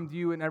affirmed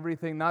you in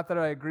everything, not that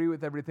I agree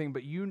with everything,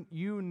 but you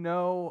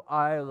know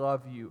I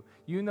love you.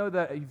 You know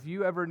that if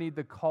you ever need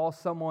to call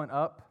someone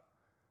up,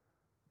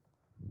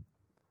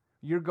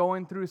 you're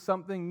going through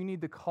something, you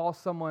need to call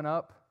someone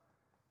up,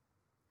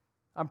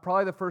 I'm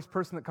probably the first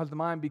person that comes to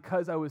mind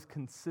because I was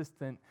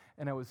consistent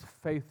and I was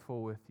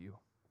faithful with you.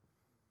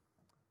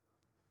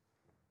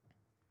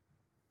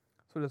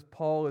 So as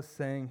Paul is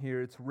saying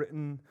here, it's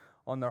written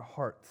on their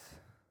hearts.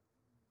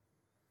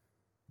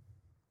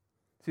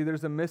 See,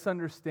 there's a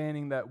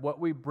misunderstanding that what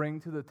we bring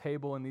to the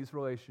table in these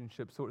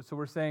relationships, so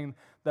we're saying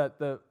that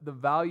the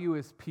value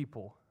is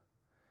people.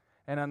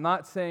 And I'm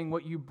not saying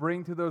what you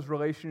bring to those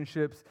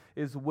relationships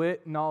is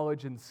wit,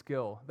 knowledge, and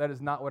skill. That is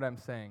not what I'm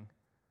saying.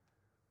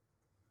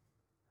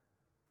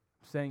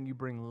 I'm saying you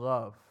bring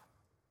love.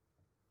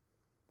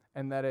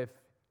 And that if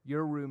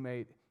your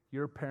roommate,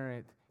 your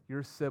parent,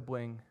 your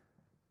sibling,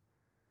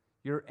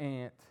 your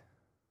aunt,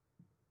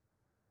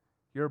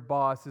 your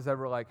boss is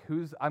ever like,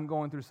 I'm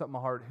going through something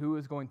hard, who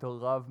is going to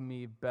love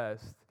me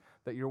best?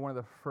 That you're one of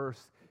the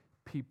first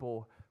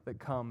people that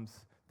comes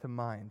to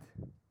mind.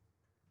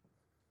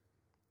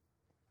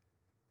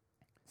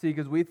 See,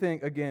 because we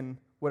think, again,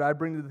 what I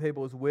bring to the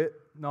table is wit,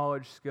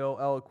 knowledge, skill,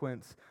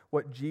 eloquence.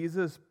 What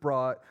Jesus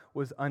brought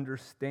was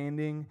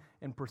understanding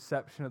and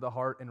perception of the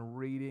heart and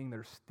reading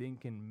their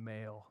stinking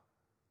mail.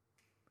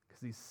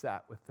 Because he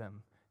sat with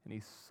them and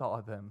he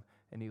saw them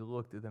and he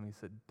looked at them. He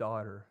said,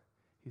 daughter.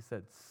 He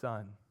said,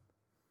 son.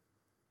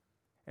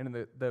 And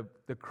in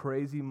the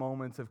crazy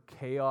moments of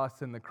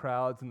chaos in the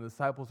crowds and the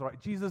disciples are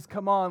like, Jesus,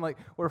 come on, like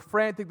we're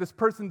frantic, this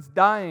person's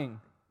dying.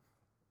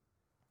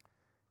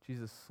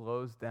 Jesus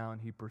slows down,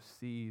 he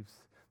perceives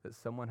that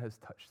someone has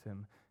touched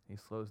him, and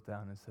he slows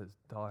down and says,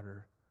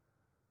 daughter,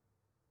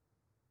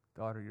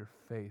 your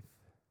faith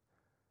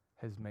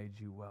has made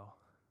you well.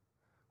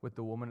 With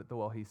the woman at the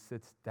well, he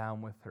sits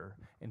down with her,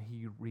 and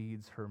he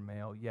reads her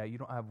mail. Yeah, you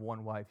don't have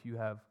one wife, you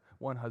have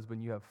one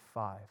husband, you have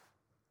 5.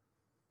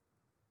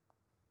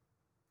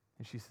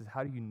 And she says,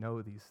 how do you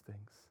know these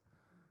things?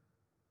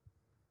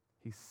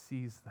 He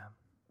sees them.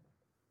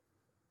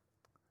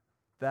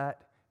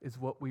 That is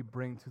what we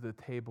bring to the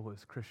table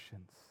as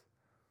Christians.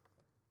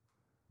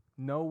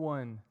 No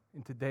one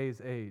in today's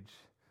age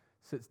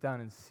sits down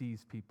and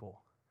sees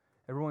people.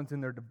 Everyone's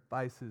in their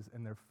devices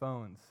and their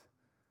phones.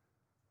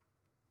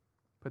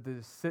 but to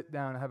just sit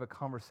down and have a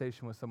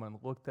conversation with someone,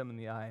 look them in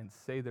the eye and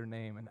say their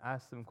name and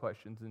ask them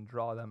questions and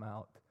draw them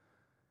out.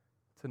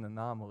 It's an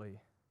anomaly.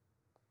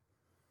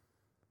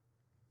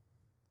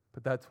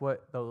 But that's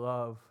what the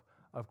love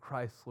of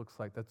Christ looks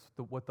like. That's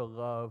what the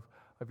love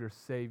of your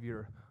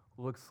Savior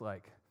looks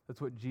like. That's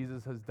what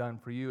Jesus has done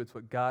for you. It's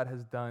what God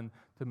has done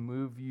to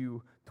move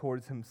you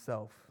towards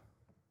himself.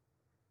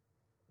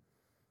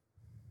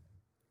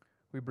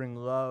 We bring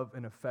love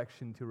and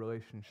affection to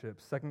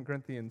relationships. 2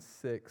 Corinthians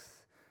 6,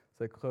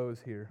 as I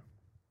close here.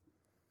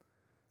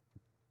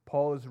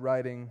 Paul is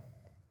writing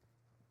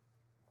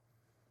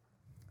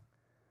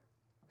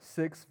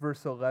 6,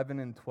 verse 11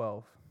 and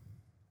 12.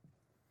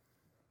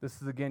 This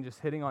is again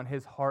just hitting on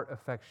his heart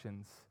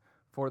affections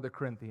for the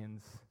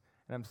Corinthians.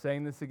 And I'm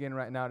saying this again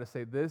right now to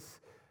say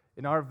this,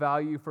 in our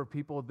value for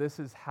people, this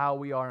is how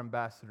we are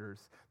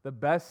ambassadors. The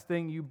best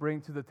thing you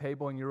bring to the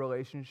table in your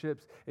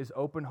relationships is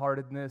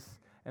open-heartedness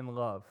and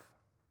love.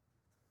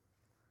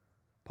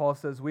 Paul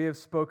says, we have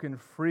spoken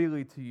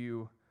freely to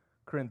you,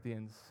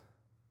 Corinthians.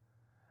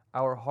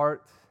 Our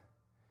heart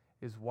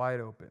is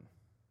wide open.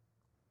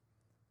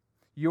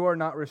 You are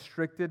not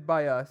restricted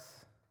by us,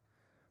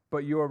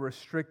 but you are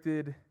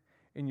restricted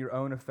in your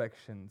own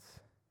affections.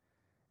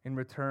 In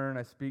return,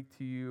 I speak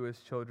to you as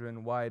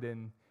children,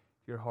 widen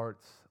your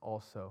hearts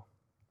also.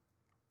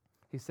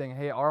 He's saying,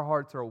 hey, our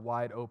hearts are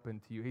wide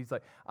open to you. He's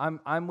like,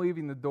 I'm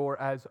leaving the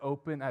door as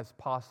open as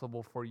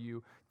possible for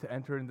you to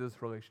enter into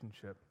this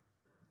relationship.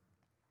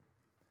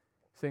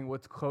 Saying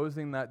what's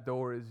closing that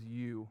door is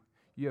you.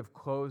 You have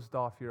closed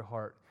off your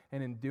heart.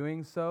 And in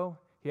doing so,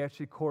 he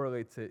actually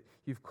correlates it.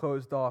 You've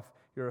closed off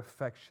your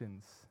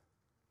affections.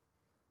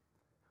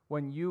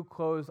 When you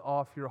close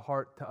off your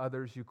heart to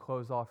others, you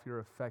close off your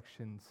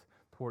affections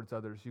towards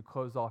others. You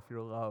close off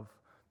your love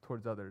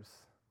towards others.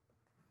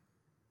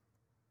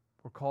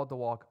 We're called to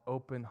walk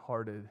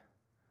open-hearted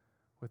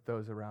with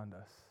those around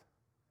us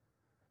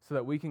so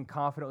that we can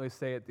confidently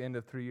say at the end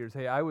of 3 years,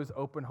 hey, I was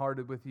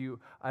open-hearted with you.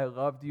 I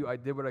loved you. I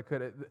did what I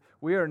could.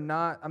 I'm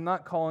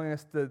not calling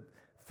us to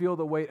feel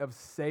the weight of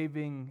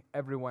saving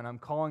everyone. I'm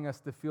calling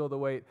us to feel the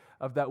weight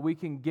of that we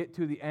can get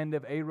to the end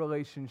of a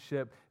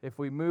relationship if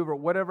we move or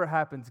whatever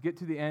happens, get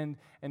to the end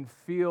and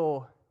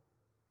feel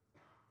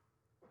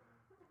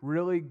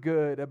really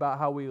good about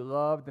how we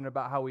loved and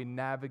about how we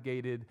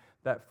navigated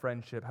that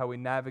friendship, how we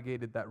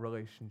navigated that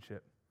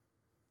relationship,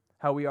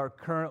 how we are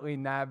currently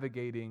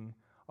navigating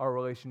our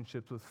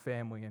relationships with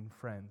family and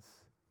friends,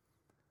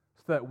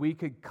 so that we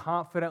could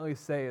confidently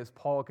say, as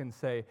Paul can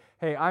say,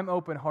 hey, I'm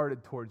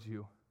open-hearted towards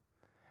you.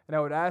 And I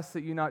would ask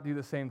that you not do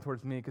the same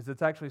towards me because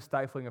it's actually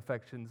stifling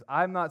affections.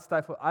 I'm not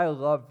stifling. I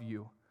love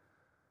you.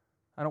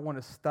 I don't want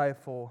to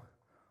stifle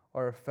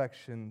our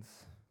affections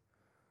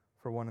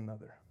for one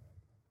another.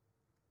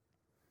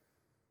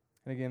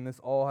 And again, this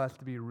all has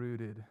to be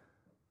rooted.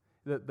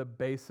 The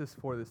basis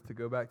for this, to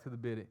go back to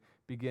the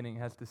beginning,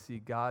 has to see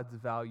God's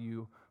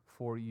value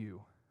for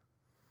you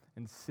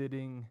and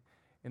sitting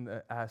in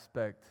the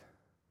aspect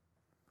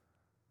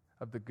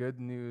of the good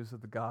news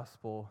of the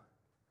gospel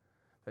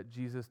that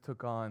Jesus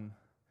took on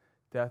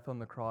death on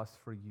the cross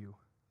for you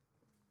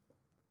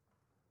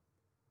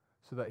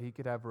so that he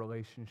could have a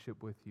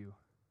relationship with you.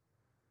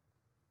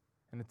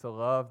 And it's a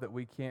love that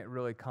we can't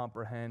really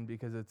comprehend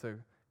because it's a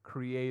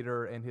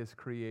creator and his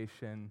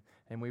creation,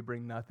 and we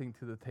bring nothing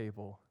to the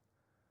table.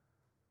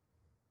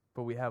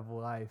 But we have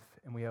life,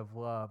 and we have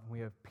love, and we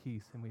have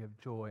peace, and we have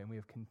joy, and we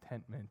have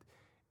contentment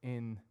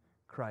in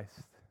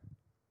Christ.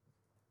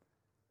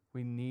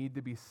 We need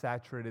to be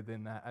saturated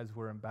in that as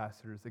we're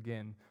ambassadors,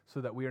 again,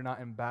 so that we are not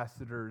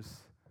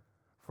ambassadors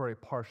for a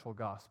partial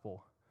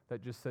gospel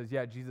that just says,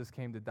 yeah, Jesus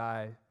came to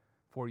die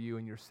for you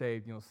and you're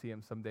saved and you'll see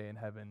him someday in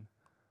heaven.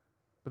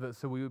 But that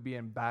so we would be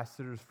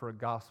ambassadors for a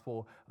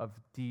gospel of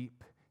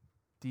deep,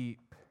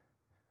 deep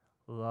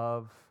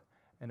love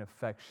and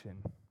affection.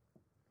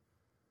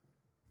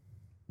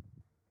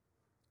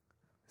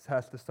 This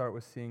has to start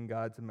with seeing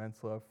God's immense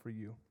love for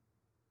you.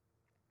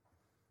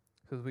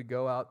 So as we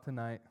go out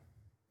tonight,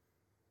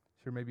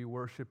 you're maybe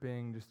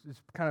worshiping,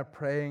 just kind of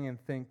praying and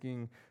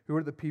thinking, who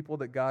are the people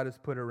that God has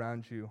put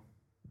around you?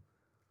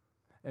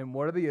 And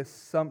what are the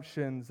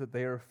assumptions that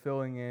they are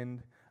filling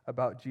in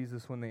about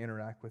Jesus when they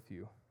interact with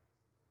you?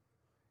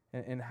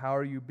 And how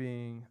are you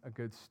being a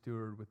good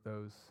steward with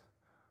those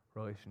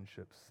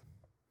relationships?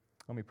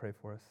 Let me pray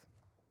for us.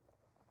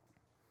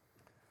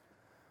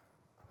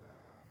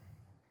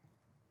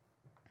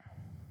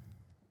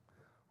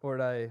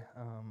 Lord, I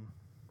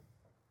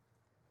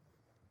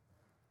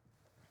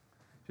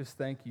just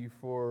thank you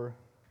for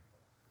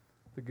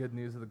the good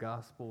news of the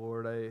gospel,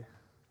 Lord.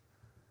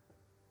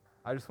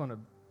 I just want to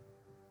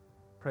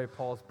pray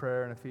Paul's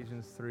prayer in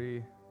Ephesians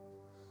 3.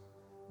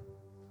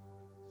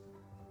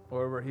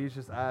 Lord, where he's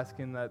just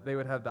asking that they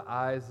would have the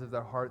eyes of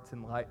their hearts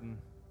enlightened.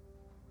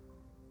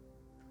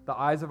 The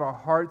eyes of our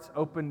hearts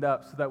opened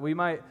up so that we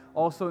might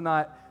also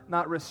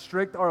not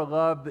restrict our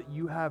love that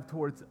you have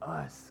towards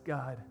us,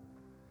 God.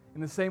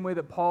 In the same way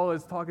that Paul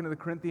is talking to the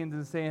Corinthians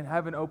and saying,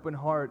 have an open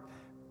heart,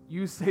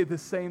 you say the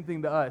same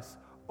thing to us.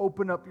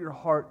 Open up your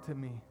heart to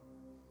me.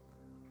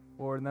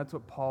 Lord, and that's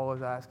what Paul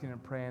is asking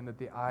and praying, that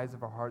the eyes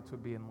of our hearts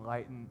would be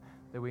enlightened,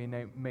 that we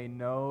may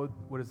know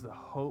what is the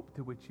hope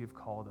to which you've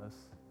called us,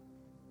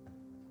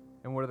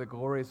 and what are the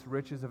glorious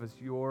riches of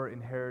your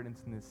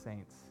inheritance in the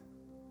saints.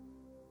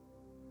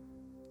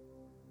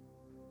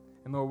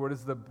 And Lord, what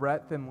is the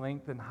breadth and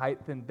length and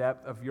height and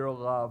depth of your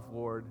love,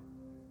 Lord,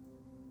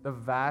 the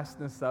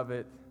vastness of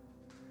it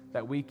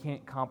that we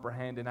can't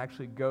comprehend and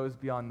actually goes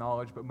beyond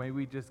knowledge, but may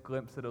we just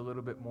glimpse it a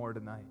little bit more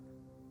tonight.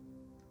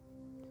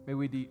 May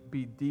we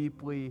be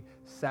deeply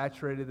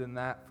saturated in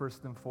that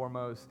first and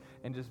foremost,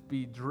 and just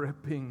be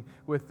dripping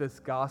with this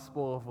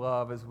gospel of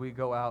love as we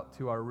go out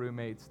to our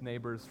roommates,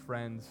 neighbors,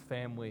 friends,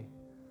 family.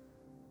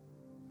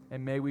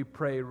 And may we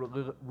pray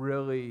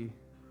really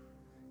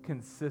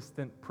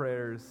consistent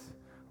prayers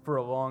for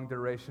a long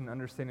duration,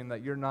 understanding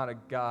that you're not a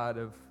God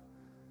of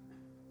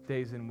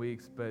days and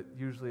weeks, but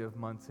usually of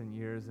months and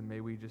years, and may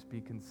we just be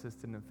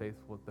consistent and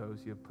faithful with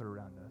those you have put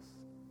around us.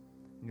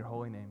 In your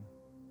holy name,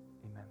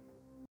 amen.